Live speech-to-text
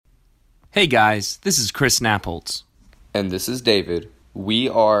Hey guys, this is Chris Napoltz. And this is David. We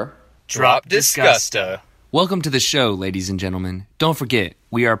are Drop Disgusta. Welcome to the show, ladies and gentlemen. Don't forget,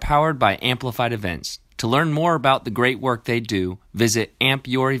 we are powered by Amplified Events. To learn more about the great work they do, visit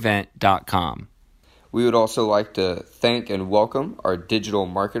ampyourevent.com. We would also like to thank and welcome our digital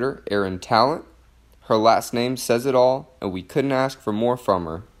marketer, Erin Talent. Her last name says it all, and we couldn't ask for more from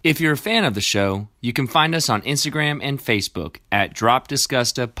her. If you're a fan of the show, you can find us on Instagram and Facebook at Drop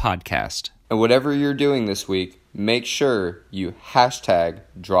Disgusta Podcast. And whatever you're doing this week, make sure you hashtag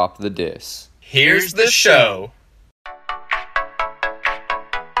drop the dis. Here's the show.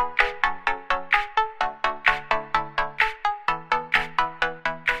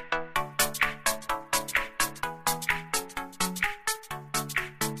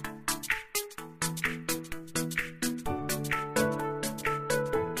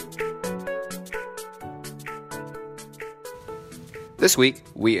 This week,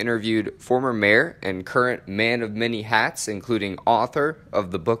 we interviewed former mayor and current man of many hats, including author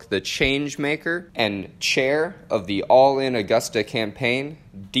of the book The Changemaker and chair of the All In Augusta campaign,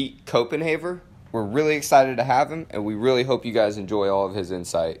 Deke Copenhaver. We're really excited to have him, and we really hope you guys enjoy all of his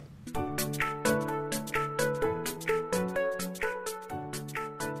insight.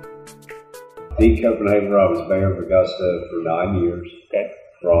 Deke Copenhaver, I was mayor of Augusta for 9 years,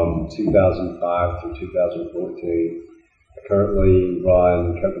 from 2005 through 2014. I currently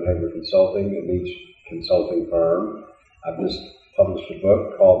run Copenhaver Consulting, a niche consulting firm. I've just published a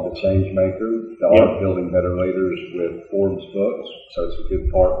book called The Changemaker, The Art of Building Better Leaders with Forbes Books. So it's a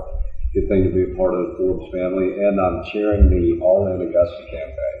good thing to be a part of the Forbes family. And I'm chairing the All In Augusta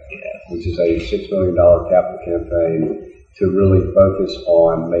campaign, which is a $6 million capital campaign to really focus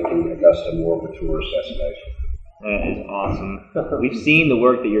on making Augusta more of a tourist destination. That is awesome. We've seen the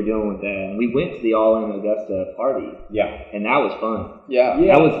work that you're doing with that. We went to the All In Augusta party. Yeah. And that was fun. Yeah.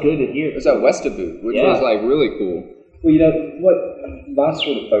 That was good to hear. It was at Westaboot, which was like really cool. Well, you know, what my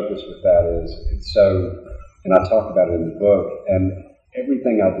sort of focus with that is, and I talk about it in the book, and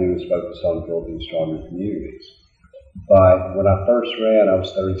everything I do is focused on building stronger communities. But when I first ran, I was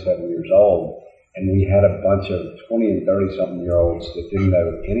 37 years old, and we had a bunch of 20 and 30-something-year-olds that didn't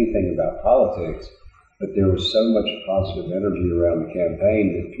know anything about politics. But there was so much positive energy around the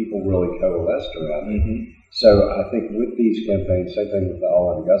campaign that people really coalesced around it. Mm-hmm. So I think with these campaigns, same thing with the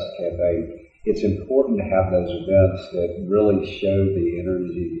All In Augusta campaign, it's important to have those events that really show the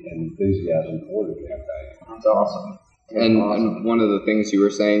energy and enthusiasm for the campaign. That's awesome. And one of the things you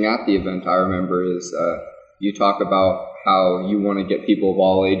were saying at the event, I remember, is you talk about how you want to get people of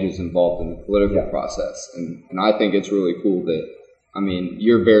all ages involved in the political process. And I think it's really cool that,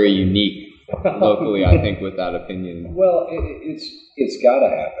 you're very unique locally, I think, with that opinion. Well, it's got to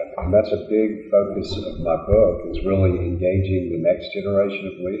happen, and that's a big focus of my book, is really engaging the next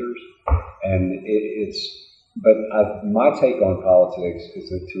generation of leaders. And my take on politics is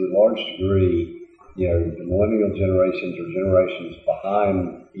that to a large degree, the millennial generations or generations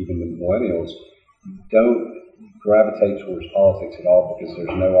behind even the millennials don't gravitate towards politics at all because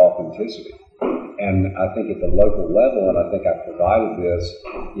there's no authenticity. And I think at the local level, and I think I provided this,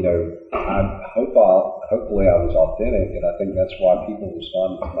 hopefully I was authentic, and I think that's why people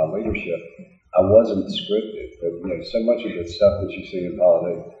responded to my leadership. I wasn't scripted, but so much of the stuff that you see in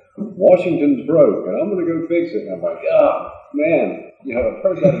politics, Washington's broke, and I'm going to go fix it. And I'm like, man, I've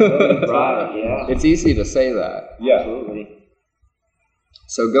heard that a million times. Right, yeah. It's easy to say that. Yeah. Absolutely.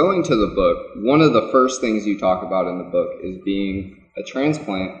 So going to the book, one of the first things you talk about in the book is being a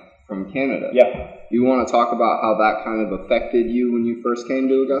transplant from Canada. Yeah. You want to talk about how that kind of affected you when you first came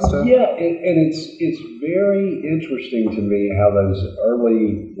to Augusta? Yeah, and it's very interesting to me how those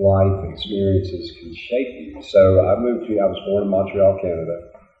early life experiences can shape you. So I was born in Montreal,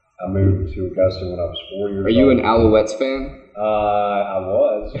 Canada. I moved to Augusta when I was 4 years old. Are you an Alouettes fan? I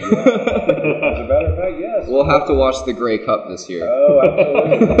was, yeah. As a matter of fact, yes. We'll have to watch the Grey Cup this year. Oh,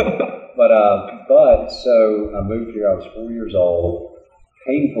 absolutely. But so I moved here, I was 4 years old,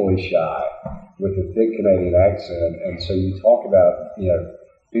 painfully shy, with a thick Canadian accent, and so you talk about,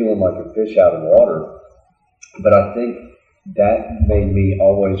 feeling like a fish out of water, but I think that made me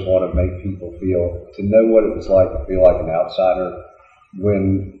always want to make people to know what it was like to feel like an outsider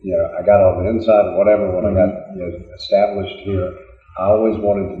when, I got on the inside or whatever, when I got established here. I always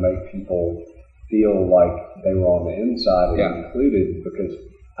wanted to make people feel like they were on the inside and included, because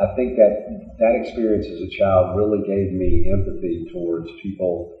I think that experience as a child really gave me empathy towards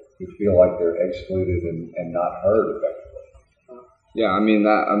people who feel like they're excluded and not heard effectively. Yeah,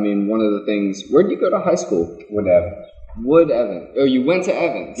 one of the things. Where did you go to high school? Wood Evans. Wood Evans. Oh, you went to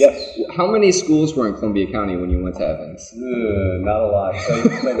Evans? Yes. How many schools were in Columbia County when you went to Evans? Not a lot. So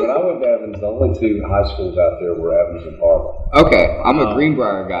when I went to Evans, the only two high schools out there were Evans and Harlan. Okay, I'm a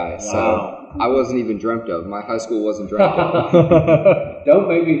Greenbrier guy, so I wasn't even dreamt of. My high school wasn't dreamt of. Don't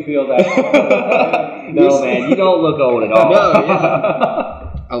make me feel that. No, man, you don't look old at all. No, yeah.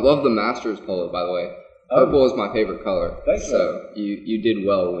 I love the Masters polo, by the way. Purple is my favorite color. Thanks, so you did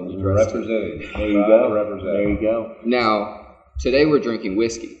well when you You're dressed it. representing. There you go. Represent. There you go. Now, today we're drinking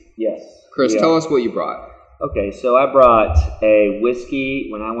whiskey. Yes. Chris, tell us what you brought. Okay, so I brought a whiskey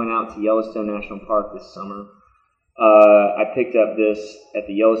when I went out to Yellowstone National Park this summer. I picked up this at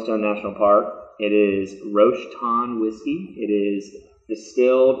the Yellowstone National Park. It is Roche Ton whiskey. It is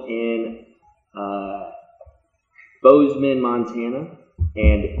distilled in Bozeman, Montana,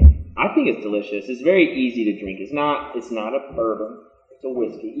 and I think it's delicious. It's very easy to drink. It's not a bourbon. It's a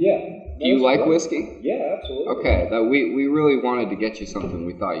whiskey. Yeah. Do you like whiskey? Yeah, absolutely. Okay, we really wanted to get you something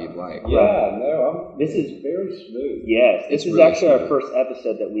we thought you'd like. Yeah, no, This is very smooth. Yes, this It's is really actually our smooth. first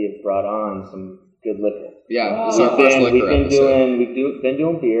episode that we have brought on some good liquor. Yeah, this is our first We've liquor episode. been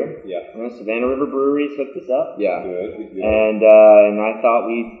doing beer. Yeah. Savannah River Brewery has hooked us up. Yeah. Good. And I thought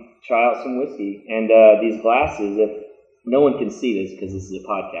we'd try out some whiskey. And these glasses, if no one can see this because this is a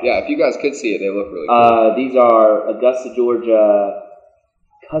podcast. Yeah, if you guys could see it, they look really cool. These are Augusta, Georgia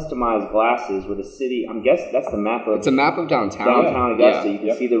customized glasses with a city. I'm guessing that's the map of It's a map of downtown. downtown Augusta. Yeah. You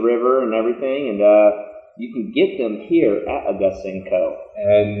can see the river and everything, and you can get them here at Augusta & Co.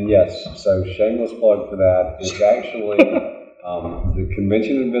 And yes, so shameless plug for that. It's actually the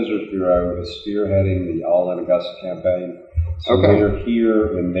Convention and Visitors Bureau is spearheading the All in Augusta campaign. So Okay. we're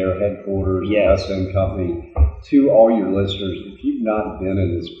here in their headquarters, Yes. Augusta and Company. To all your listeners, if you've not been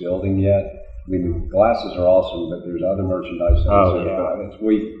in this building yet, I mean, the glasses are awesome, but there's other merchandise. Oh, As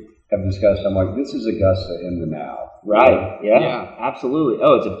we have discussed, I'm like, this is Augusta in the now. Right. Yeah. Yeah. Absolutely.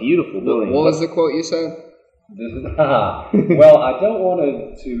 Oh, it's a beautiful building. What was the quote you said? This is, well, I don't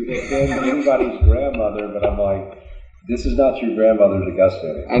want to offend anybody's grandmother, but I'm like, this is not your grandmother's Augusta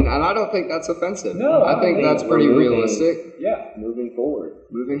anymore. And I don't think that's offensive. No, I think that's pretty we're moving. realistic. Yeah. Moving forward.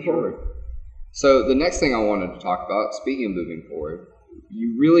 Moving forward. So the next thing I wanted to talk about, speaking of moving forward,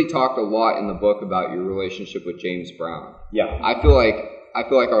 you really talked a lot in the book about your relationship with James Brown. Yeah. I feel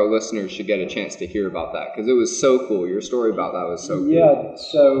like our listeners should get a chance to hear about that because it was so cool. Your story about that was so cool. Yeah,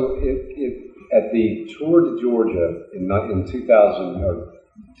 so it at the Tour de Georgia in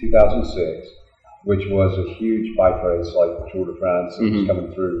 2006, which was a huge bike race like the Tour de France, it was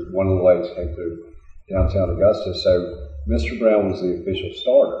coming through, one of the legs came through downtown Augusta, so Mr. Brown was the official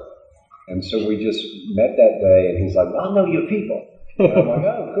starter. And so we just met that day, and he's like, well, I know your people. And I'm like,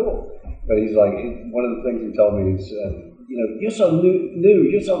 oh, cool. But he's like, one of the things he told me is, you're so new,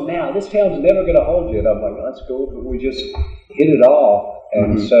 you're so now, this town's never going to hold you. And I'm like, well, that's cool. But we just hit it off.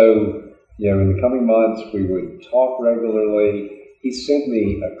 And so, in the coming months, we would talk regularly. He sent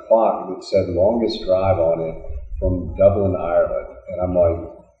me a clock that said longest drive on it from Dublin, Ireland. And I'm like,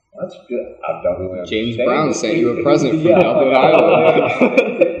 that's good. I don't really understand. James Brown sent you a present from Yeah. Dublin,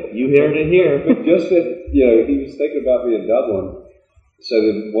 Ireland. You heard it here. But just that, he was thinking about me in Dublin. So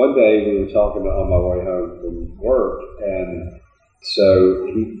then one day we were talking on my way home from work, and so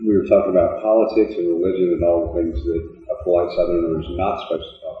we were talking about politics and religion and all the things that a polite Southerner is not supposed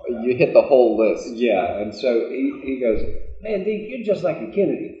to talk about. You hit the whole list. Yeah, and so he goes, man, Deke, you're just like a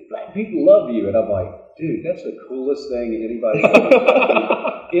Kennedy. Black people love you. And I'm like, dude, that's the coolest thing anybody's ever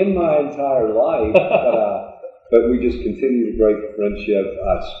told me in my entire life. But we just continued a great friendship.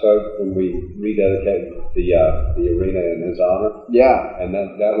 I spoke when we rededicated the arena in his honor. Yeah. And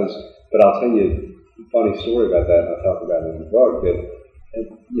that was, but I'll tell you a funny story about that, and I talked about it in the book, that,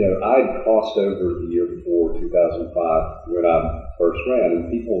 I'd crossed over the year before, 2005, when I first ran,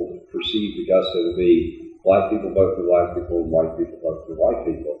 and people perceived Augusta to be black people vote for black people and white people vote for white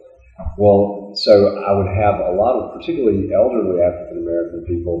people. Well, so I would have a lot of, particularly elderly African-American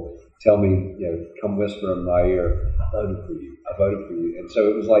people, tell me, come whisper in my ear, I voted for you, I voted for you. And so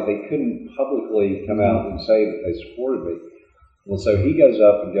it was like they couldn't publicly come out and say that they supported me. Well, so he goes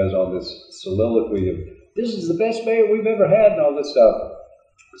up and goes on this soliloquy of, this is the best mayor we've ever had and all this stuff.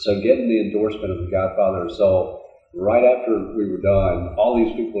 So getting the endorsement of the Godfather of Soul, right after we were done, all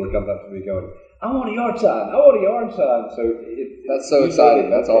these people are coming up to me going, I want a yard sign, I want a yard sign. So that's so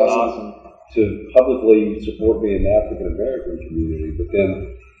exciting. That's awesome. To publicly support me in the African-American community. But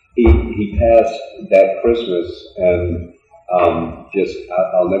then he passed that Christmas, and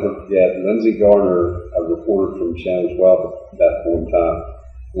I'll never forget, Lindsay Garner, a reporter from Channel 12 at that point in time,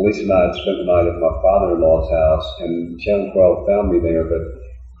 Lisa and I had spent the night at my father-in-law's house, and Channel 12 found me there, but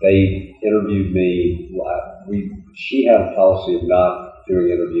they interviewed me. We she had a policy of not doing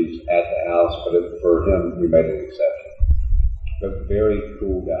interviews at the house, but for him, we made an exception. But very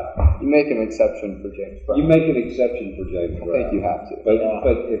cool guy. You make an exception for James Brown. You make an exception for James Brown. I think you have to. But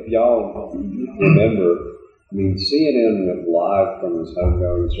if y'all remember, I mean, CNN went live from his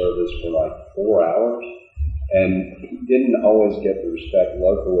homegoing service for like 4 hours, and he didn't always get the respect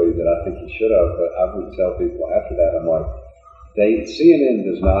locally that I think he should have. But I would tell people after that, I'm like, CNN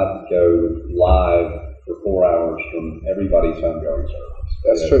does not go live for 4 hours from everybody's homegoing service.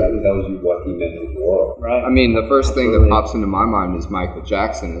 That's true. That tells you what he meant to the world. Right. I mean, the first thing that pops into my mind is Michael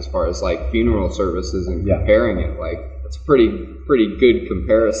Jackson, as far as like funeral services and comparing it. Like, it's a pretty good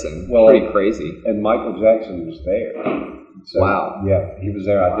comparison. Well, pretty crazy. And Michael Jackson was there. So, wow. Yeah, he was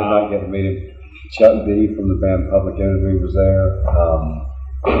there. I did not get to meet him. Chuck D from the band Public Enemy was there.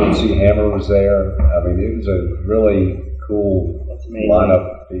 MC Hammer was there. I mean, it was a really cool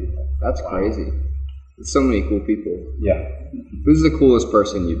lineup of people. That's crazy. There's so many cool people. Yeah. Who's the coolest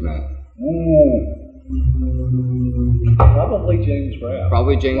person you've met? Probably James Brown.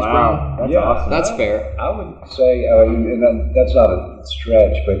 Probably James Brown. That's awesome. That's fair. I would say, and that's not a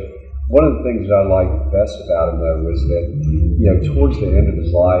stretch, but one of the things that I liked best about him, though, was that, towards the end of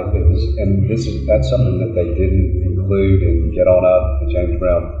his life, it was, and that's something that they didn't include in Get On Up, the James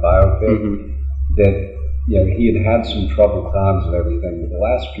Brown biopic, that, he had some troubled times and everything, but the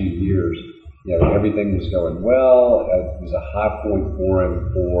last few years, everything was going well. It was a high point for him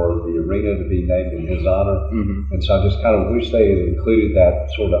for the arena to be named in his honor. And so I just kind of wish they had included that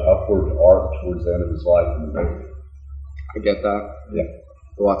sort of upward arc towards the end of his life in the movie. I get that. Yeah.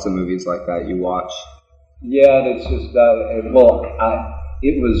 Lots of movies like that you watch. Yeah, it's just, it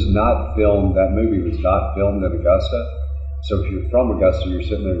was not filmed, that movie was not filmed in Augusta. So if you're from Augusta, you're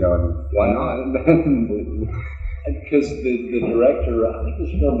sitting there going, why not? Because the director, I think, was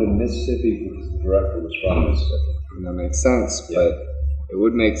filmed in Mississippi because the director was from Mississippi. And that makes sense, but it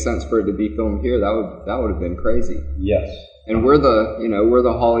would make sense for it to be filmed here. That would have been crazy. Yes. And we're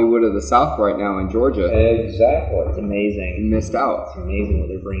the Hollywood of the South right now in Georgia. Exactly. It's amazing. You missed out. It's amazing what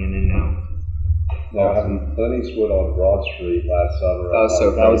they're bringing in now. Now, having Clint Eastwood on Broad Street last summer.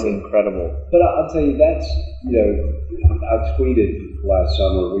 That was incredible. But I'll tell you, that's, I tweeted last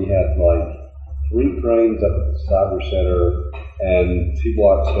summer, we had like 3 cranes up at the Cyber Center, and 2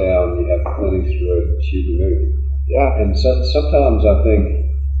 blocks down, you have Clint Eastwood shooting the movie. Yeah. And sometimes I think,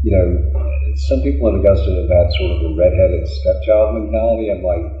 some people in Augusta have had sort of a redheaded stepchild mentality. I'm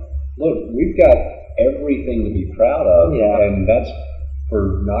like, look, we've got everything to be proud of, and that's,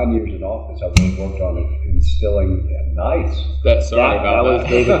 for 9 years in office, I've really worked on instilling that was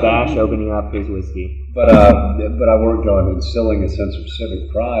David Bash opening up his whiskey. But I worked on instilling a sense of civic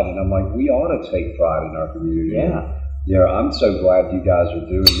pride, and I'm like, we ought to take pride in our community. Yeah. I'm so glad you guys are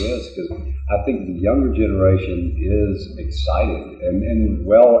doing this, because I think the younger generation is excited, and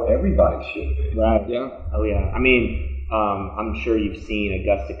everybody should be. Right. Yeah. Oh yeah. I mean, I'm sure you've seen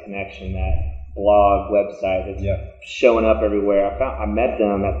Augusta Connection, that blog website that's showing up everywhere. I met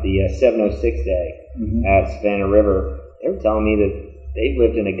them at the 706 day at Savannah River. They were telling me that they've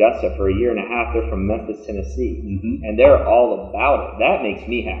lived in Augusta for 1.5 years. They're from Memphis, Tennessee, and they're all about it. That makes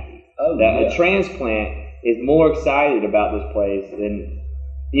me happy. A transplant is more excited about this place than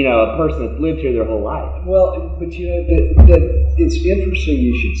a person that's lived here their whole life. Well, but that it's interesting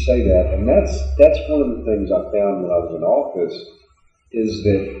you should say that, and that's one of the things I found when I was in office, is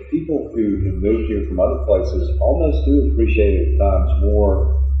that people who have moved here from other places almost do appreciate it at times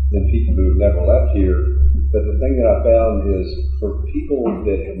more than people who have never left here. But the thing that I found is, for people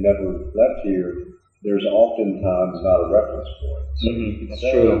that have never left here, there's oftentimes not a reference point. So you can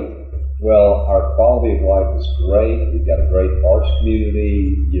say, well, our quality of life is great, we've got a great arts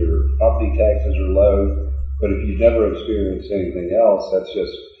community, your property taxes are low, but if you've never experienced anything else,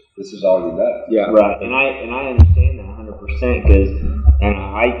 this is all you know. Yeah, right. And I understand that 100%, because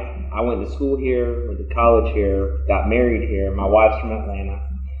I went to school here, went to college here, got married here. My wife's from Atlanta.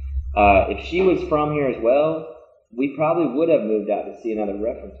 If she was from here as well, we probably would have moved out to see another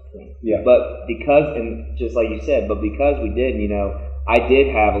reference point. Yeah. But because, and just like you said, but because we did, I did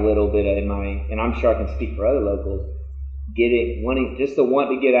have a little bit in my, and I'm sure I can speak for other locals, want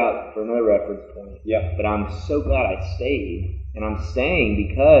to get out for another reference point. Yeah. But I'm so glad I stayed. And I'm staying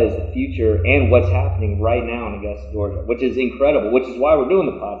because the future and what's happening right now in Augusta, Georgia, which is incredible, which is why we're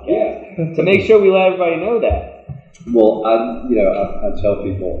doing the podcast, to make sure we let everybody know that. Well, I tell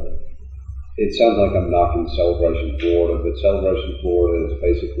people, it sounds like I'm knocking Celebration Florida, but Celebration Florida is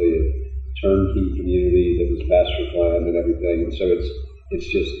basically a turnkey community that was master planned and everything, and so it's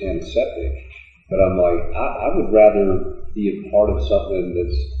just antiseptic. But I'm like, I would rather be a part of something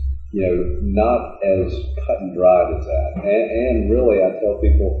that's not as cut and dried as that. And really, I tell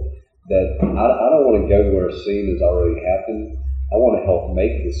people that I don't want to go where a scene has already happened. I want to help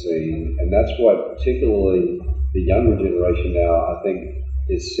make the scene, and that's what particularly the younger generation now, I think,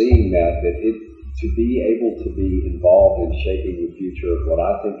 is seeing that to be able to be involved in shaping the future of what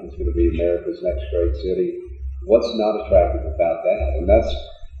I think is going to be America's next great city. What's not attractive about that? And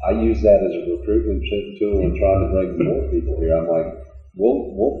I use that as a recruitment tool in trying to bring more people here. I'm like,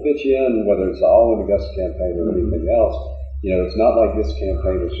 we'll fit you in, whether it's the All in Augusta campaign or anything else. It's not like this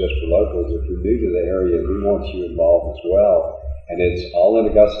campaign is just for locals. If you're new to the area, we want you involved as well. And it's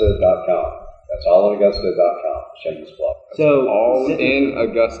allinaugusta.com. That's allinaugusta.com. Shameless plug. So all in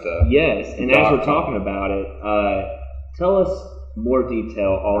Augusta. Yes, and as we're talking about it, tell us more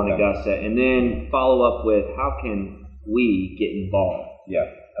detail all in Augusta, and then follow up with how can we get involved. Yeah.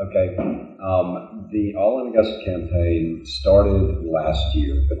 Okay. The All in Augusta campaign started last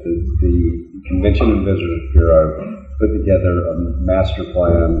year, but the Convention and Visitors Bureau put together a master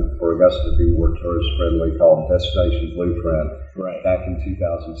plan for Augusta to be more tourist friendly called Destination Blueprint back in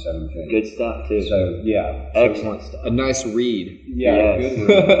 2017. Good stuff too. So excellent stuff. A nice read. Yeah, yes. Good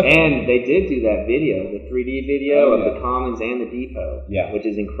read. And they did do that video, the 3D video of the Commons and the Depot, which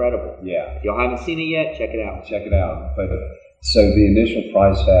is incredible. Yeah. If y'all haven't seen it yet, check it out. Check it out. But so the initial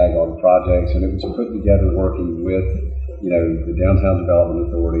price tag on projects, and it was put together working with the Downtown Development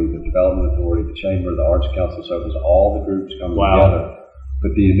Authority, the Development Authority, the Chamber, the Arts Council, so it was all the groups coming together.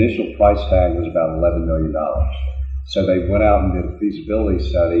 But the initial price tag was about $11 million. So they went out and did a feasibility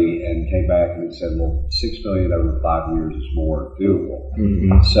study and came back and said, well, $6 million over 5 years is more doable.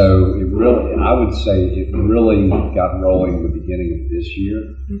 Mm-hmm. So I would say it really got rolling the beginning of this year.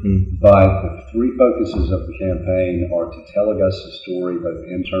 Mm-hmm. But the three focuses of the campaign are to tell Augusta's story both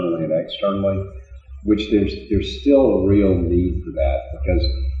internally and externally, which there's still a real need for that, because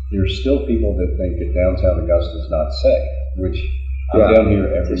there's still people that think that downtown Augusta is not safe, which I'm down here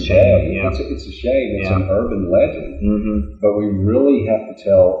every day. Yeah. It's a shame. It's an urban legend. Mm-hmm. But we really have to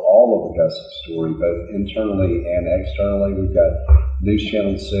tell all of Augusta's story, both internally and externally. We've got News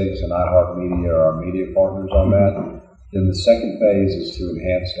Channel 6 and iHeartMedia are our media partners on that. Then the second phase is to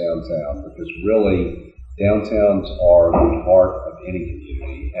enhance downtown, because really downtowns are the heart of any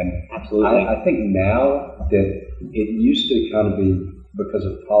community. And absolutely, I think now that it used to kind of be, because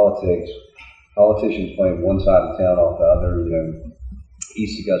of politics, politicians playing one side of town off the other,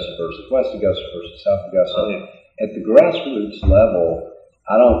 East Augusta versus West Augusta versus South Augusta. At the grassroots level,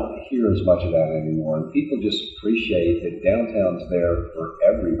 I don't hear as much of that anymore. And people just appreciate that downtown's there for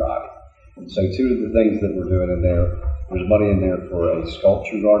everybody. So two of the things that we're doing in there, there's money in there for a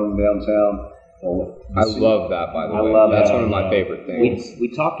sculpture garden downtown. I love that, by the way. That's one of my favorite things. We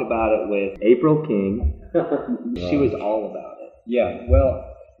talked about it with April King. She was all about it. Yeah, well,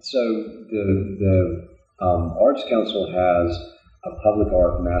 so the Arts Council has a public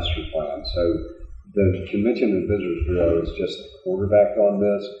art master plan. So the Convention and Visitors Bureau is just the quarterback on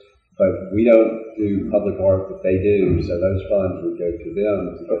this, but we don't do public art, but they do. So those funds would go to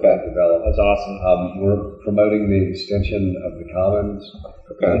them to get that developed. That's awesome. We're promoting the extension of the Commons.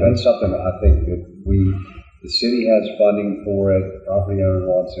 That's something I think that the city has funding for it, the property owner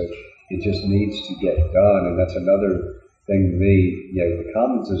wants it. It just needs to get done, and that's another thing to me. The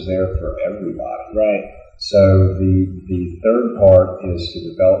Commons is there for everybody. Right. So the third part is to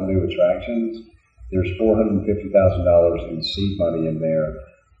develop new attractions. There's $450,000 in seed money in there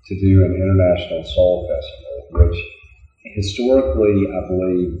to do an international soul festival, which historically I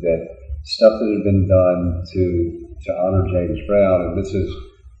believe that stuff that had been done to honor James Brown, and this is,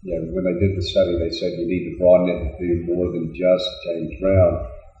 when they did the study, they said you need to broaden it to do more than just James Brown.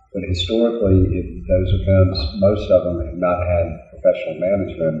 But historically, those events, most of them have not had professional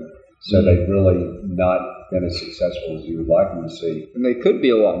management. So they've really not been as successful as you would like them to see. And they could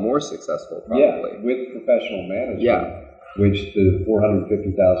be a lot more successful, probably. Yeah, with professional management, which the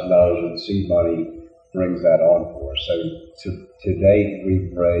 $450,000 in seed money brings that on for us. So to date,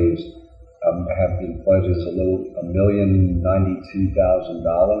 we've raised, have been pledges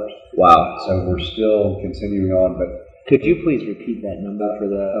 $1,092,000. Wow. So we're still continuing on, but could you please repeat that number for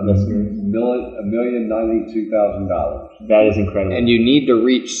the listeners? $1,092,000. That is incredible. And you need to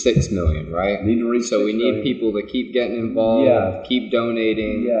reach 6 million, right? Need to reach. So we need people to keep getting involved, keep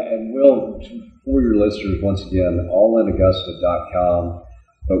donating. Yeah, and for your listeners, once again, allinaugusta.com.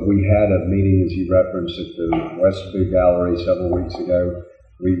 But we had a meeting, as you referenced, at the Westview Gallery several weeks ago.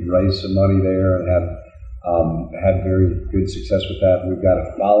 We raised some money there and had very good success with that. We've got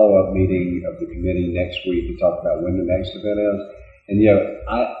a follow-up meeting of the committee next week to talk about when the next event is. And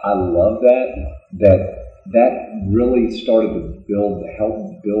I love that that really started to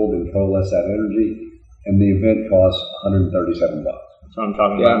help build and coalesce that energy. And the event cost $137. That's what I'm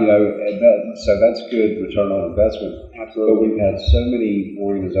talking about. So that's good return on investment. Absolutely. But we've had so many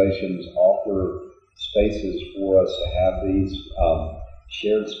organizations offer spaces for us to have these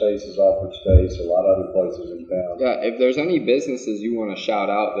shared spaces, offered space, a lot of other places in town. Yeah, if there's any businesses you want to shout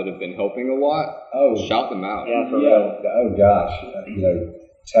out that have been helping a lot, shout them out. Yeah, for real. Oh gosh,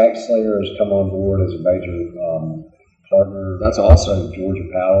 Tax Slayer has come on board as a major partner. That's awesome. Georgia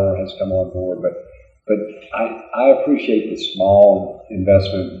Power has come on board, but I appreciate the small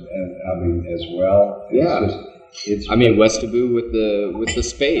investment, as well. It's Westaboo with the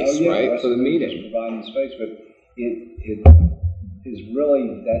space, right, for the meeting, providing the space, but it is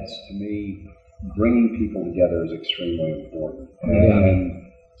really, that's to me, bringing people together is extremely important,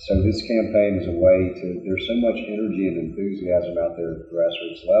 and so this campaign is a way to. There's so much energy and enthusiasm out there at the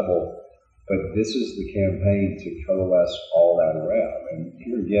grassroots level, but this is the campaign to coalesce all that around, and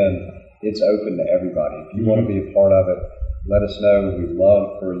here again. It's open to everybody. If you want to be a part of it, let us know. We'd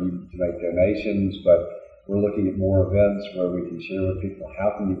love for you to make donations, but we're looking at more events where we can share with people,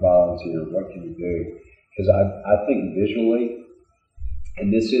 how can you volunteer? What can you do? Because I think visually, and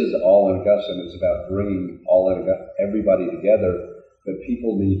this is all in Augusta, and it's about bringing everybody together, but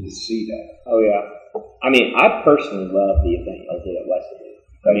people need to see that. Oh, yeah. I personally love the event y'all did at Westaboo.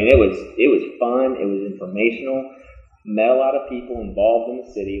 It was fun. It was informational. Met a lot of people involved in the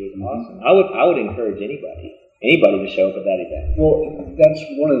city. It was awesome. I would encourage anybody to show up at that event. Well, that's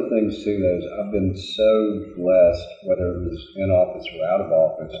one of the things too. I've been so blessed, whether it was in office or out of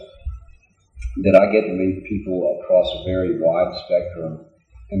office, that I get to meet people across a very wide spectrum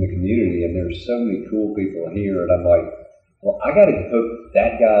in the community. And there's so many cool people here, and I'm like, well, I got to hook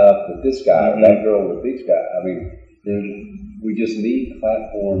that guy up with this guy, or that girl with this guy. We just need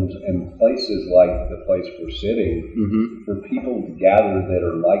platforms and places like the place we're sitting for people to gather that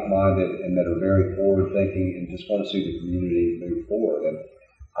are like-minded and that are very forward-thinking and just want to see the community move forward. And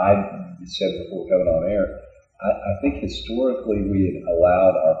I said before coming on air, I think historically we had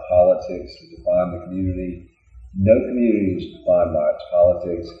allowed our politics to define the community. No community is defined by its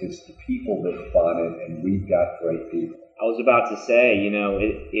politics. It's the people that define it, and we've got great people. I was about to say,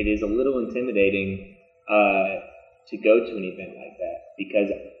 it is a little intimidating to go to an event like that, because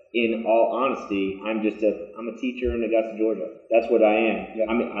in all honesty, I'm a teacher in Augusta, Georgia. That's what I am. Yeah.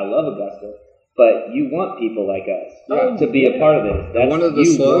 I love Augusta, but you want people like us to be a part of this. One of the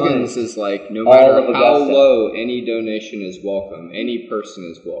slogans is like, no matter how low, any donation is welcome. Any person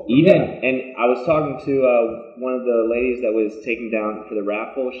is welcome. And I was talking to one of the ladies that was taking down for the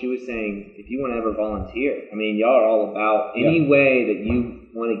raffle. She was saying, if you want to ever volunteer, y'all are all about any way that you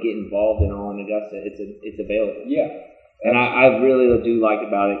want to get involved in all in Augusta, it's available. Yeah. And I really do like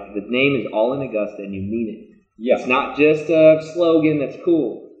about it. The name is All in Augusta, and you mean it. Yeah. It's not just a slogan that's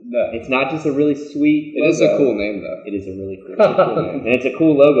cool. No. It's not just a really sweet logo. It is a cool name, though. It is a really cool name. And it's a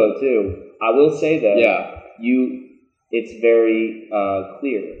cool logo, too. I will say, though, it's very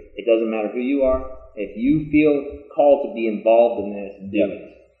clear. It doesn't matter who you are. If you feel called to be involved in this, do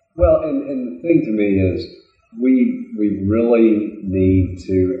it. Well, and the thing to me is, we really need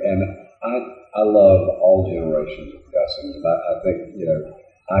to, and I love all generations of Augustans, and I think,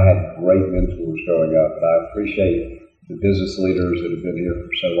 I had great mentors growing up, and I appreciate the business leaders that have been here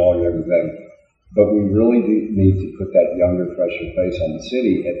for so long and everything, but we really need to put that younger, fresher face on the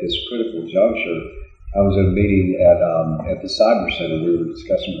city at this critical juncture. I was at a meeting at the Cyber Center. We were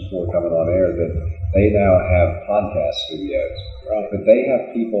discussing before coming on air that they now have podcast studios, right? But they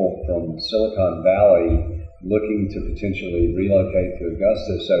have people from Silicon Valley looking to potentially relocate to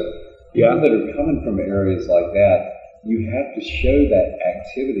Augusta. So people that are coming from areas like that, you have to show that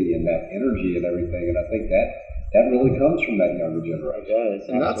activity and that energy and everything. And I think that really comes from that younger generation. It does,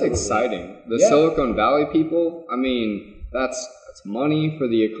 and that's exciting. The Silicon Valley people, that's money for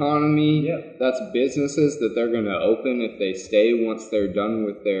the economy. Yeah. That's businesses that they're going to open if they stay once they're done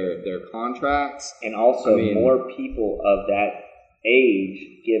with their contracts. And also more people of that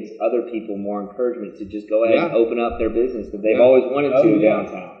age gives other people more encouragement to just go ahead and open up their business that they've always wanted to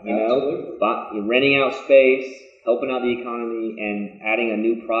downtown. You're renting out space, helping out the economy, and adding a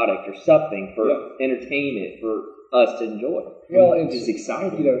new product or something for entertainment for us to enjoy. Well, it's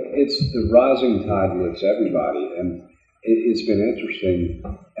exciting. It's the rising tide lifts everybody, and it's been interesting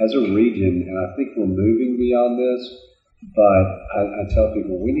as a region, and I think we're moving beyond this. But I tell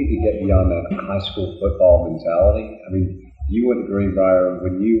people we need to get beyond that high school football mentality. You went to Greenbrier.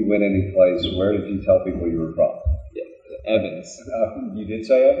 When you went any place, where did you tell people you were from? Evans. You did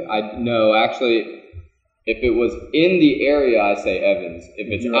say Evans? No, actually, If it was in the area, I say Evans.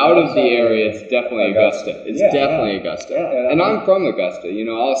 If it's out of the area, it's definitely Augusta. It's definitely Augusta. Yeah. And I'm from Augusta.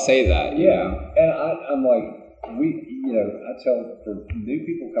 I'll say that. Yeah. And I'm like, I tell for new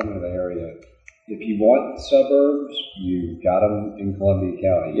people coming to the area, if you want suburbs, you've got them in Columbia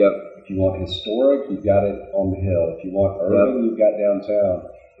County. Yep. If you want historic, you've got it on the hill. If you want urban, you've got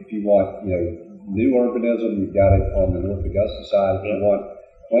downtown. If you want, new urbanism, you've got it on the North Augusta side. If you want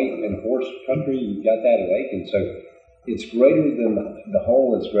quaint and horse country, you've got that at Aiken. So it's greater than the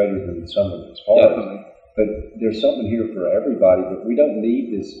whole is greater than the sum of its parts. Definitely. But there's something here for everybody. But we don't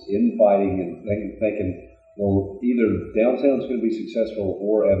need this infighting and thinking, well, either downtown's going to be successful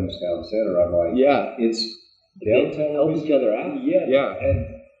or Evanstown Center. I'm like, it's downtown. Help each other out. Yeah.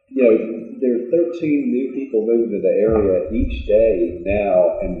 And there are 13 new people moving to the area each day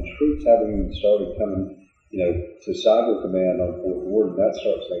now, and troops haven't even started coming, to Cyber Command on 4th Ward, and that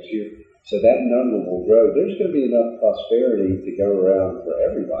starts next year. So that number will grow. There's going to be enough prosperity to go around for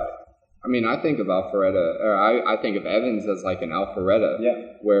everybody. I mean, I think of Alpharetta, or I think of Evans as like an Alpharetta,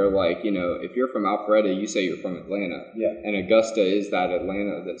 where if you're from Alpharetta, you say you're from Atlanta, and Augusta is that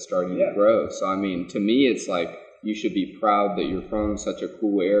Atlanta that's starting to grow. So I mean, to me, it's like you should be proud that you're from such a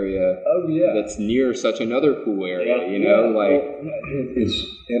cool area. Oh yeah, that's near such another cool area. It's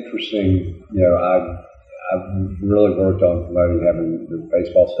interesting. I've really worked on promoting having the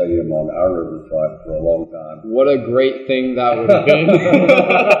baseball stadium on our riverfront for a long time. What a great thing that would have been.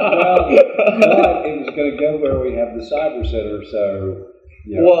 Well, but it was going to go where we have the cyber center, so.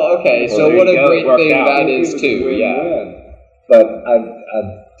 So what a great thing that is too. But I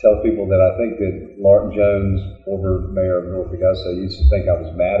tell people that I think that Lawton Jones, former mayor of North Augusta, used to think I was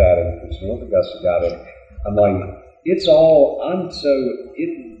mad at him because North Augusta got it. I'm like,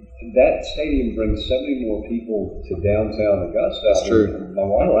 that stadium brings so many more people to downtown Augusta. That's true. My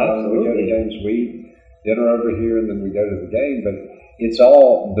wife and I, when we go to games, we dinner over here and then we go to the game. But it's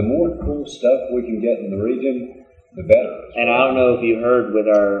all, the more cool stuff we can get in the region, the better. And I don't know if you heard with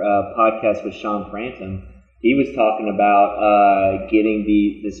our podcast with Sean Franton, he was talking about getting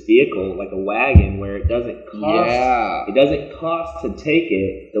this vehicle, like a wagon, where it doesn't cost. It doesn't cost to take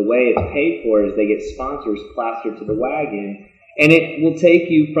it. The way it's paid for is they get sponsors plastered to the wagon. And it will take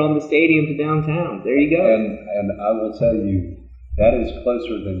you from the stadium to downtown. There you go. And I will tell you, that is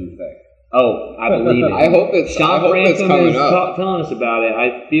closer than you think. Oh, I believe it. I hope it's coming up. Telling us about it.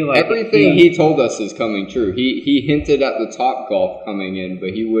 I feel like everything he told us is coming true. He hinted at the Top Golf coming in, but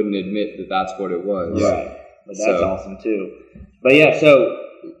he wouldn't admit that that's what it was. Right. But that's awesome too. But yeah, so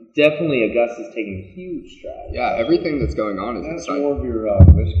definitely Augusta's taking huge strides. Yeah, everything that's going on is That's exciting. more of your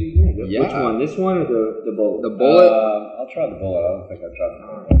whiskey here. Yeah. Which one? This one or the bullet? The bullet? I'll try the bullet. I don't think I've tried the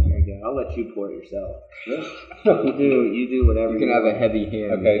bullet. All right, here you go. I'll let you pour it yourself. You do whatever you can have a heavy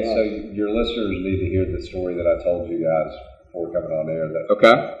hand. Okay, so your listeners need to hear the story that I told you guys before coming on air.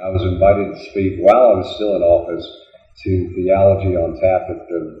 I was invited to speak while I was still in office to Theology on Tap at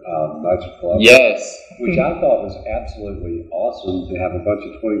the Knights of Columbus. Yes. Which I thought was absolutely awesome to have a bunch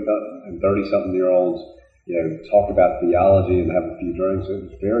of 20 and 30-something-year-olds, talk about theology and have a few drinks. It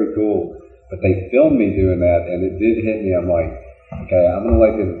was very cool. But they filmed me doing that, and it did hit me. I'm like, okay, I'm an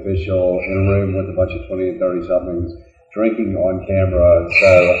elected official in a room with a bunch of 20 and 30-somethings drinking on camera,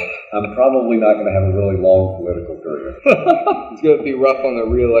 so I'm probably not going to have a really long political career. It's going to be rough on the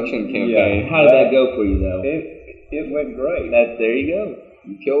re-election campaign. Yeah. How did that go for you, though? It went great. There you go.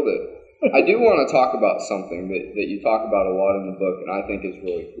 You killed it. I do want to talk about something that you talk about a lot in the book, and I think is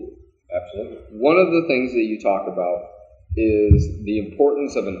really cool. Absolutely. One of the things that you talk about is the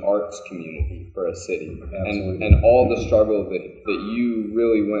importance of an arts community for a city. Absolutely. And all the struggle that you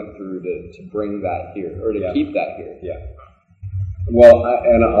really went through to bring that here, or to keep that here. Yeah. Well,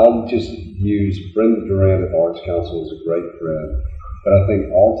 I'll just use Brenda Durant at the Arts Council as a great friend, but I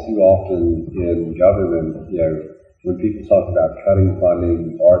think all too often in government, when people talk about cutting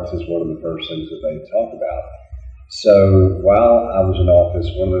funding, arts is one of the first things that they talk about. So while I was in office,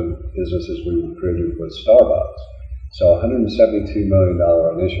 one of the businesses we recruited was Starbucks. So $172 million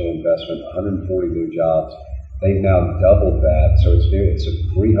initial investment, 140 new jobs. They've now doubled that, so it's a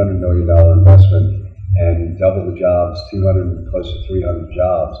 $300 million investment and double the jobs, close to 300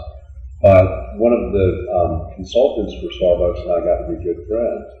 jobs. But one of the consultants for Starbucks and I got to be good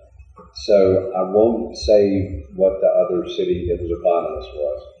friends. So I won't say what the other city that was a finalist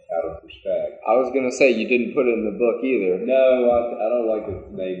was, out of respect. I was going to say, you didn't put it in the book either. No, I don't like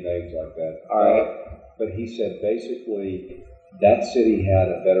to name names like that. All right. But he said basically that city had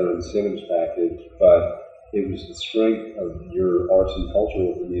a better incentives package, but it was the strength of your arts and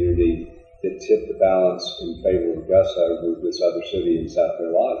cultural community that tipped the balance in favor of Augusta over this other city in South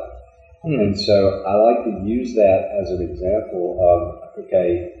Carolina. And so I like to use that as an example of,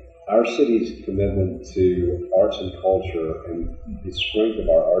 okay, our city's commitment to arts and culture and the strength of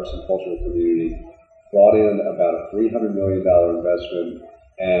our arts and cultural community brought in about a $300 million investment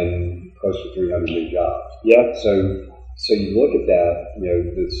and close to 300 new jobs. Yeah. So you look at that,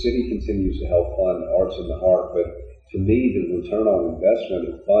 the city continues to help fund arts in the heart, but to me, the return on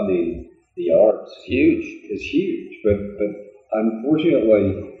investment of funding the arts is huge. But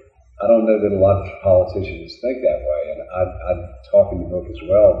unfortunately, I don't know that a lot of politicians think that way. And I talk in the book as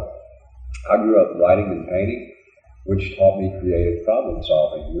well. I grew up writing and painting, which taught me creative problem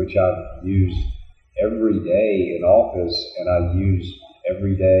solving, which I've used every day in office, and I use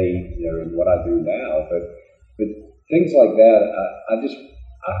every day, in what I do now. But things like that,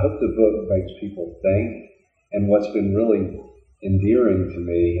 I hope the book makes people think. And what's been really endearing to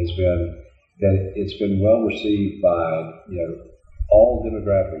me has been that it's been well received by, all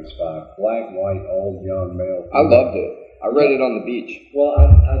demographics, by black, white, old, young, male. I loved it. I read it on the beach. Well,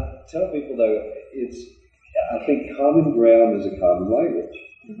 I tell people, though, I think common ground is a common language.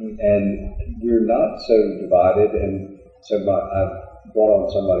 Mm-hmm. And we're not so divided. And so I brought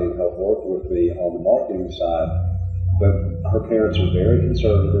on somebody to help work with me on the marketing side, but her parents are very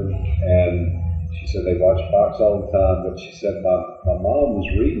conservative, and she said they watch Fox all the time, but she said my mom was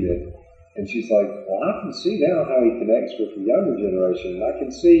reading it, and she's like, well, I can see now how he connects with the younger generation, and I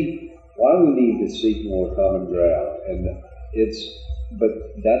can see why we need to seek more common ground. And but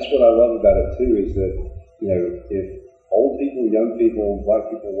that's what I love about it too, is that, if old people, young people, black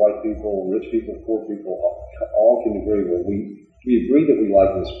people, white people, rich people, poor people, all can agree, well, we agree that we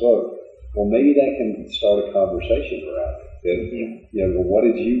like this book, well, maybe that can start a conversation around it. And, well,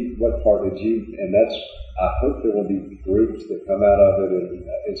 what part did you, and I hope there will be groups that come out of it, and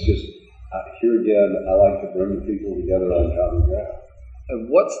it's just, here again, I like to bring the people together on common ground. And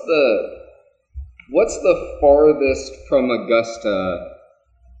what's the farthest from Augusta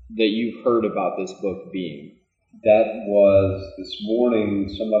that you've heard about this book being? That was this morning,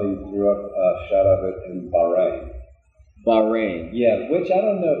 somebody threw up a shot of it in Bahrain. Bahrain. Yeah, which I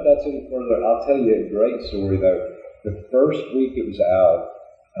don't know if that's any further. I'll tell you a great story, though. The first week it was out,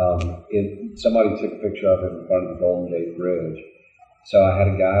 somebody took a picture of it in front of the Golden Gate Bridge. So I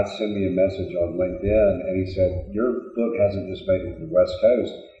had a guy send me a message on LinkedIn, and he said, your book hasn't just made it to the West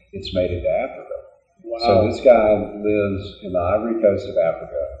Coast, it's made it to Africa. Wow. So this guy lives in the Ivory Coast of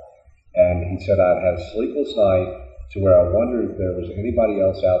Africa, and he said, I'd had a sleepless night to where I wondered if there was anybody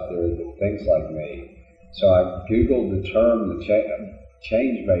else out there that thinks like me. So I Googled the term, the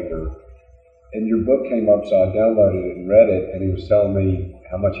Changemaker, and your book came up, so I downloaded it and read it, and he was telling me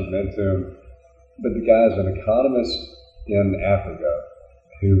how much it meant to him. But the guy's an economist in Africa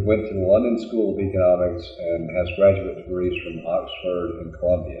who went to the London School of Economics and has graduate degrees from Oxford and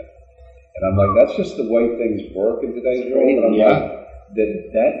Columbia. And I'm like, that's just the way things work in today's world. And I'm like,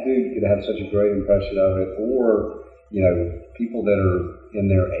 that dude could have such a great impression of it, or, people that are in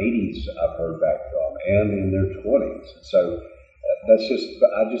their 80s I've heard back from, and in their 20s. So I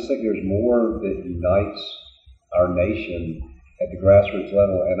just think there's more that unites our nation at the grassroots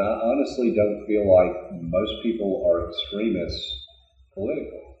level. And I honestly don't feel like most people are extremists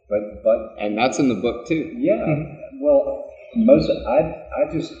politically. And that's in the book too. Yeah. Well,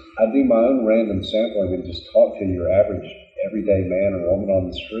 I do my own random sampling and just talk to your average everyday man or woman on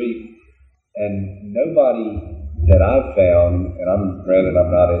the street, and nobody that I've found, and granted I'm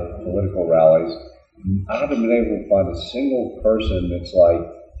not at political rallies, I haven't been able to find a single person that's like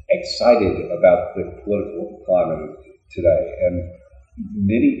excited about the political climate today. And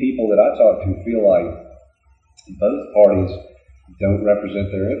many people that I talk to feel like both parties don't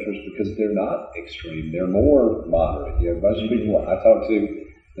represent their interests because they're not extreme. They're more moderate. Most people I talk to,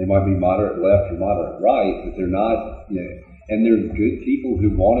 they might be moderate left or moderate right, but they're not, and they're good people who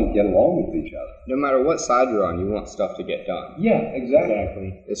want to get along with each other. No matter what side you're on, you want stuff to get done. Yeah,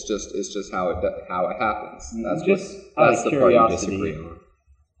 exactly. It's just how it happens. That's the part you disagree on.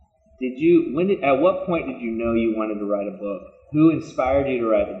 At what point did you know you wanted to write a book? Who inspired you to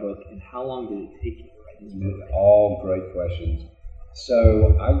write the book, and how long did it take you to write this book? All great questions.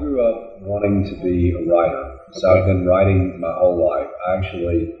 So I grew up wanting to be a writer. So I've been writing my whole life. I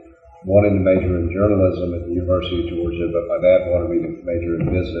actually wanted to major in journalism at the University of Georgia, but my dad wanted me to major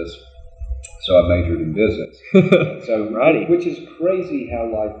in business, so I majored in business. Which is crazy how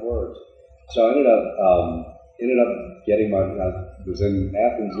life works. So I ended up getting I was in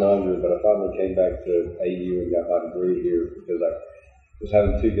Athens longer, but I finally came back to AU and got my degree here because I was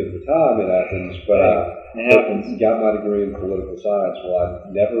having too good of a time in Athens, but I got my degree in political science. Well,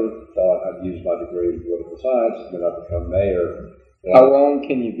 I never thought I'd use my degree in political science, and then I'd become mayor. How wrong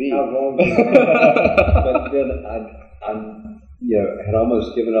can you be? How wrong can you be? But then I had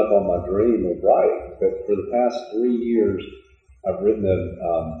almost given up on my dream of writing. But for the past 3 years, I've written a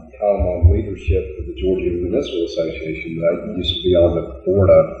column on leadership for the Georgia Municipal Association. I used to be on the board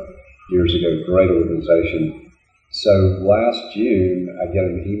of years ago, great organization. So last June, I get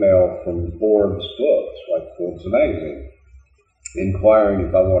an email from Forbes Books, like Forbes magazine, inquiring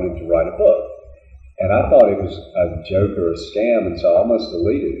if I wanted to write a book. And I thought it was a joke or a scam, and so I almost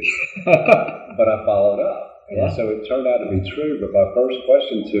deleted it. But I followed up. And so it turned out to be true. But my first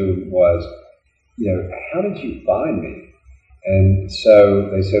question to him was, how did you find me? And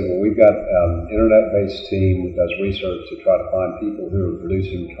so they said, well, we've got an internet-based team that does research to try to find people who are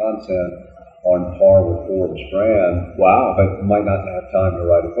producing content on par with Forbes brand, but might not have time to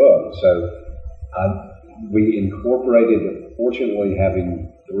write a book. So we incorporated, fortunately, having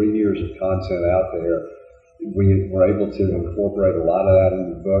 3 years of content out there, we were able to incorporate a lot of that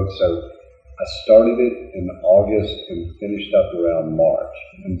into the book. So I started it in August and finished up around March.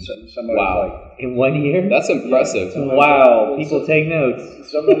 And so somebody was like, in 1 year? That's impressive. Yeah, wow, people take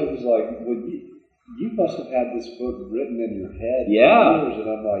notes. Somebody was like, well, you must have had this book written in your head for years. And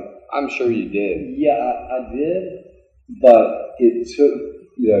I'm like, I'm sure you did. Yeah, I did. But it took,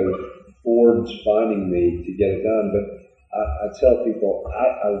 Forbes finding me to get it done. But I tell people,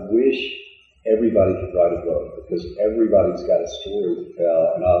 I wish everybody could write a book because everybody's got a story to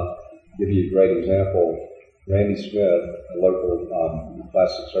tell. And I'll give you a great example. Randy Smith, a local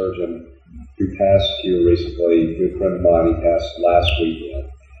plastic surgeon who passed here recently, a good friend of mine, he passed last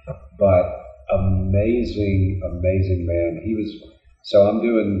weekend. But amazing man. So I'm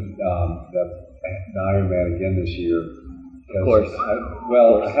doing the Ironman again this year. Of course.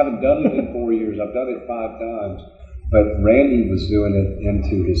 I haven't done it in 4 years. I've done it 5 times. But Randy was doing it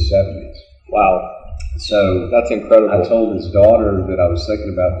into his 70s. Wow. So that's incredible. I told his daughter that I was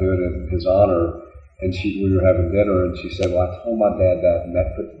thinking about doing it in his honor, and we were having dinner, and she said, well, I told my dad that, and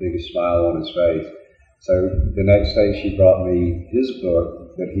that put the biggest smile on his face. So the next day she brought me his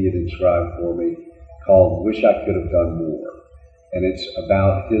book that he had inscribed for me called Wish I Could Have Done More. And it's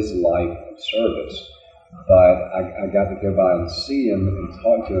about his life of service. But I got to go by and see him and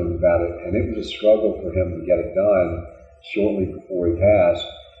talk to him about it, and it was a struggle for him to get it done shortly before he passed.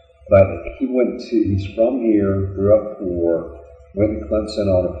 But he's from here, grew up poor, went to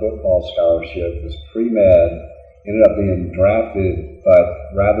Clemson on a football scholarship, was pre-med, ended up being drafted,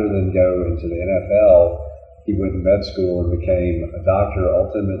 but rather than go into the NFL, he went to med school and became a doctor,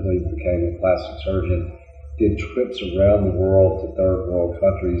 ultimately became a plastic surgeon, did trips around the world to third world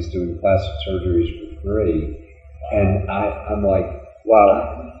countries doing plastic surgeries for free. And I'm like,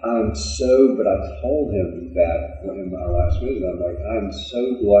 wow, but I told him that in our last visit, I'm like, I'm so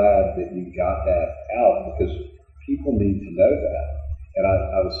glad that you got that out because people need to know that. And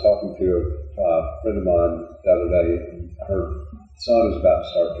I was talking to a friend of mine the other day, and her son is about to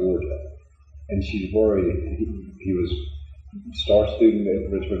start Georgia, and she's worried. He was a star student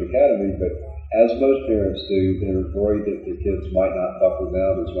at Richmond Academy, but as most parents do, they're worried that their kids might not buckle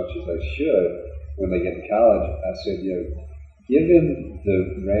down as much as they should when they get to college. I said, give him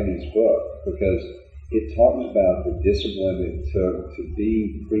Randy's book because it talks about the discipline it took to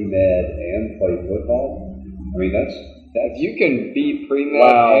be pre-med and play football. I mean, that's you can be pre-med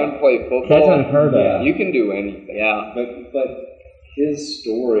and play football. That's unheard of. You can do anything. Yeah. But his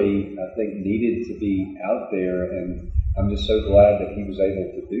story, I think, needed to be out there, and I'm just so glad that he was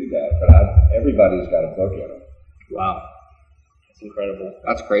able to do that. But everybody's got a book in him. Wow. That's incredible.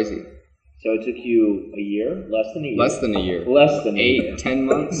 That's crazy. So it took you a year? Less than a year? Less than a year. Less than 8, 10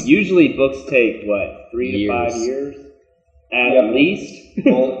 months? Usually books take, 3 to 5 years? At least?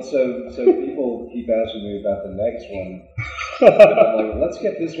 Well, so people keep asking me about the next one. I'm like, let's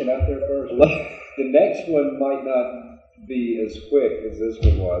get this one out there first. The next one might not be as quick as this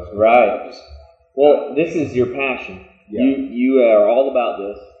one was. Right. Well, this is your passion. Yeah. You are all about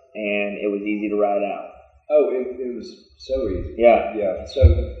this, and it was easy to write out. Oh, it was so easy. Yeah. Yeah. So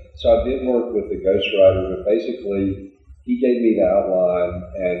I did work with the ghostwriter, but basically he gave me the outline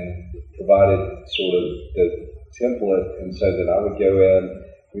and provided sort of the template, and so that I would go in,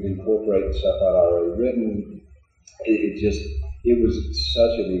 we'd incorporate the stuff I'd already written. It was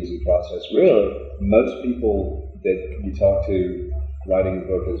such an easy process. Really? Most people that you talk to, writing a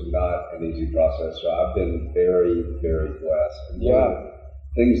book is not an easy process. So I've been very, very blessed. And one of the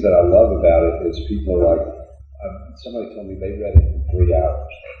things that I love about it is people are like, somebody told me they read it in 3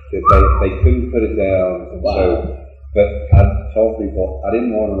 hours. That they couldn't put it down. And but I told people I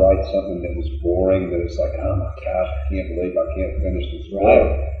didn't want to write something that was boring, that it's like, oh my gosh, I can't believe I can't finish this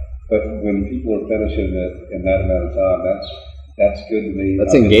book. But when people are finishing it in that amount of time, That's good to me.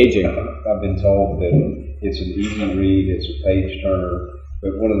 That's engaging. I've been told that it's an easy read, it's a page turner,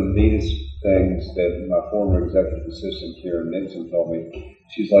 but one of the neatest things that my former executive assistant, Karen Nixon, told me,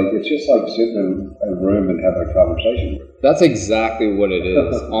 she's like, it's just like sitting in a room and having a conversation with her. That's exactly what it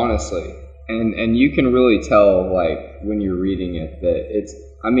is, honestly. And you can really tell, like, when you're reading it, that it's,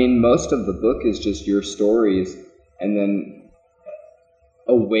 I mean, most of the book is just your stories and then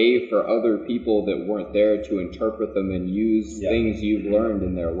a way for other people that weren't there to interpret them and use things you've learned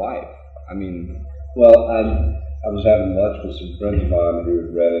in their life. I mean... Well, I was having lunch with some friends of mine who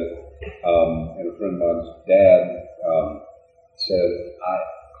had read it, and a friend of mine's dad said,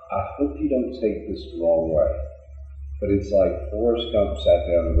 I hope you don't take this the wrong way, but it's like Forrest Gump sat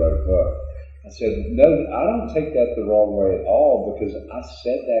down and wrote a book. I said, no, I don't take that the wrong way at all, because I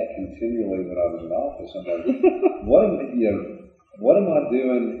said that continually when I was in office. I'm like, what am I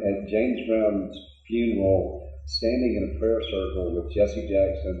doing at James Brown's funeral, standing in a prayer circle with Jesse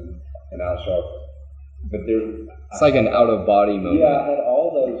Jackson and Al Sharpton? But it's like an out-of-body moment. Yeah, I had all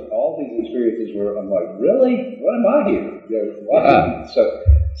these experiences where I'm like, really? What am I here? Why? Yeah.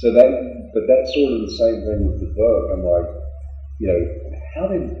 So that's sort of the same thing with the book. I'm like, how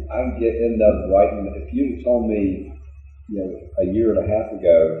did I end up writing? If you had told me, a year and a half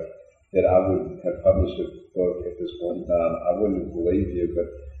ago that I would have published a book at this point in time, I wouldn't have believed you. But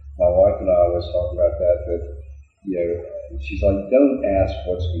my wife and I always talk about that she's like, don't ask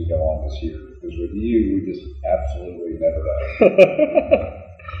what's going to go on this year, because with you, we just absolutely never know.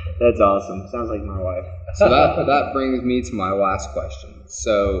 That's awesome. Sounds like my wife. So that brings me to my last question.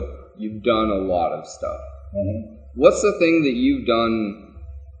 So you've done a lot of stuff. Mm-hmm. What's the thing that you've done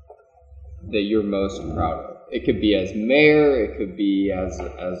that you're most proud of? It could be as mayor, it could be as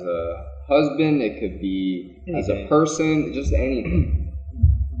a husband, it could be as a person, just anything.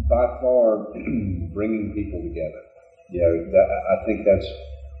 By far, bringing people together. I think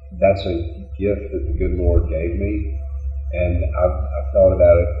that's a gift that the good Lord gave me, and I've thought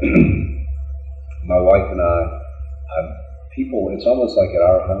about it. My wife and I, people, it's almost like at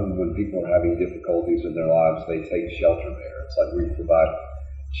our home when people are having difficulties in their lives, they take shelter there. It's like we provide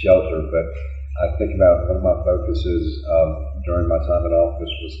shelter, but I think about one of my focuses during my time in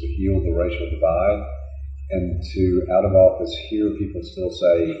office was to heal the racial divide, and to, out of office, hear people still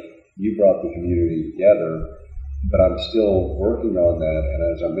say, you brought the community together, but I'm still working on that. And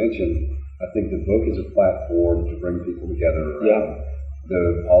as I mentioned, I think the book is a platform to bring people together around.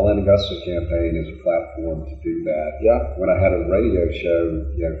 The All In Augusta campaign is a platform to do that. Yeah. When I had a radio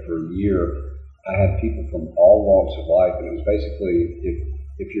show, for a year, I had people from all walks of life, and it was basically,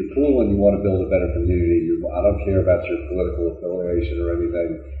 if you're cool and you want to build a better community, I don't care about your political affiliation or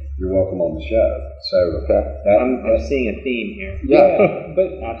anything, you're welcome on the show. So I'm seeing a theme here. Yeah,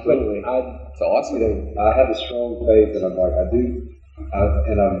 but absolutely, it's awesome. I have a strong faith, and I'm like,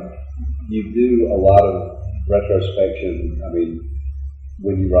 you do a lot of retrospection. I mean,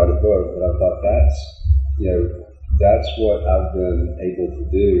 when you write a book, but I thought that's what I've been able to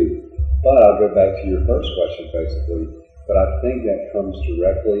do. But I'll go back to your first question, basically. But I think that comes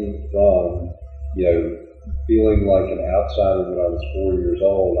directly from, feeling like an outsider when I was 4 years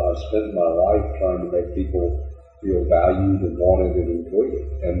old. I spent my life trying to make people feel valued and wanted and included.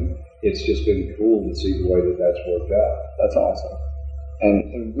 And it's just been cool to see the way that that's worked out. That's awesome.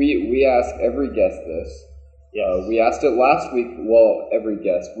 And we ask every guest this. Yes. We asked it last week. Well, every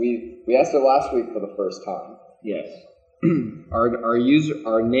guest. We asked it last week for the first time. Yes.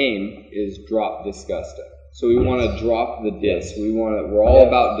 Our name is Drop Disgusta. So we want to drop the dis. We're all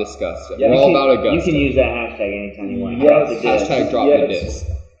about Disgusta. Yeah, we're all about Augusta. You can use that hashtag anytime you want. Yes. Hashtag drop the dis.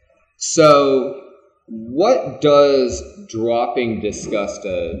 So what does dropping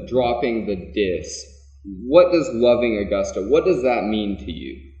Disgusta, dropping the dis, what does loving Augusta, what does that mean to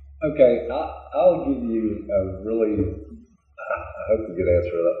you? Okay, I'll give you a really, I hope a good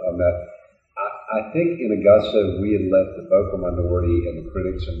answer on that. I think in Augusta, we had let the vocal minority and the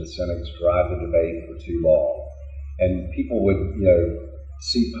critics and the cynics drive the debate for too long. And people would,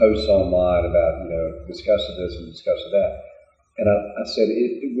 see posts online about, Disgusta this and Disgusta that. And I said,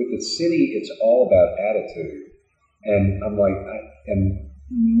 with the city, it's all about attitude. And I'm like,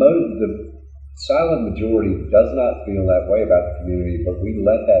 the silent majority does not feel that way about the community, but we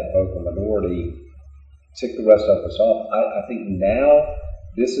let that vocal minority tick the rest of us off. I think now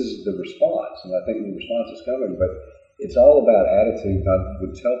this is the response, and I think the response is coming, but it's all about attitude. And I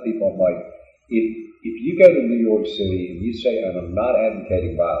would tell people, I'm like, if you go to New York City and you say, and I'm not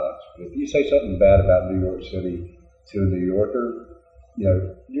advocating violence, but if you say something bad about New York City to a New Yorker,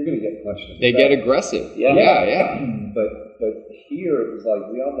 you're going to get punched in the face. They get aggressive. Yeah. But here it was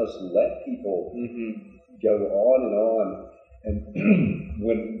like we almost let people go on and on. And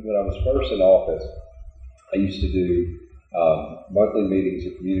when I was first in office, I used to do monthly meetings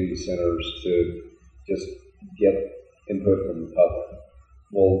at community centers to just get input from the public.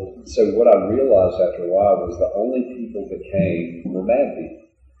 Well, so what I realized after a while was the only people that came were mad people.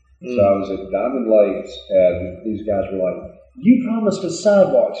 So I was at Diamond Lakes, and these guys were like, "You promised us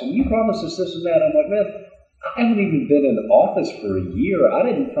sidewalks, and you promised us this and that." I'm like, "Man, I haven't even been in office for a year. I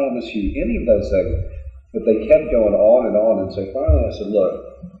didn't promise you any of those things." But they kept going on, and so finally I said, "Look,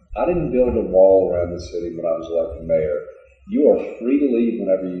 I didn't build a wall around the city when I was elected mayor. You are free to leave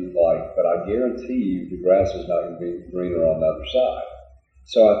whenever you like, but I guarantee you the grass is not going to be greener on the other side."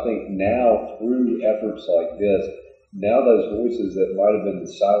 So I think now, through efforts like this, now those voices that might have been the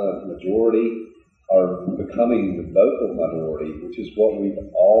silent majority are becoming the vocal minority, which is what we've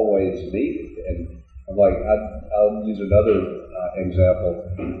always needed. And I'm like, I'll use another example.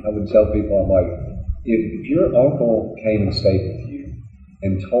 I would tell people, I'm like, if your uncle came and stayed with you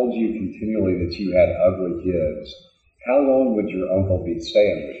and told you continually that you had ugly kids, how long would your uncle be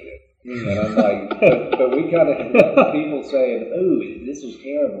staying with you? And I'm like, but we kind of have people saying, "Oh, this is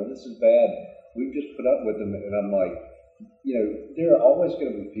terrible, this is bad. We've just put up with them." And I'm like, there are always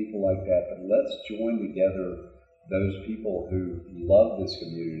going to be people like that, but let's join together those people who love this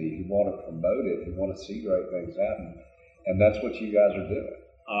community, who want to promote it, who want to see great things happen. And that's what you guys are doing.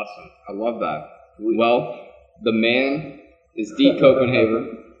 Awesome. I love that. Well, the man is Deke Copenhaver.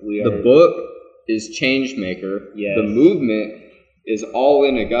 The book is Changemaker. Yes. The movement is all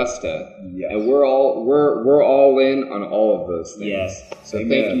in Augusta. Yes. And we're all in on all of those things. Yes. So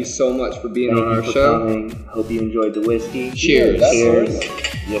Amen. Thank you so much for being Thank on you our for show. coming. Hope you enjoyed the whiskey. Cheers. Cheers.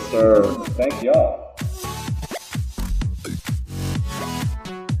 Yes, sir. Thank y'all.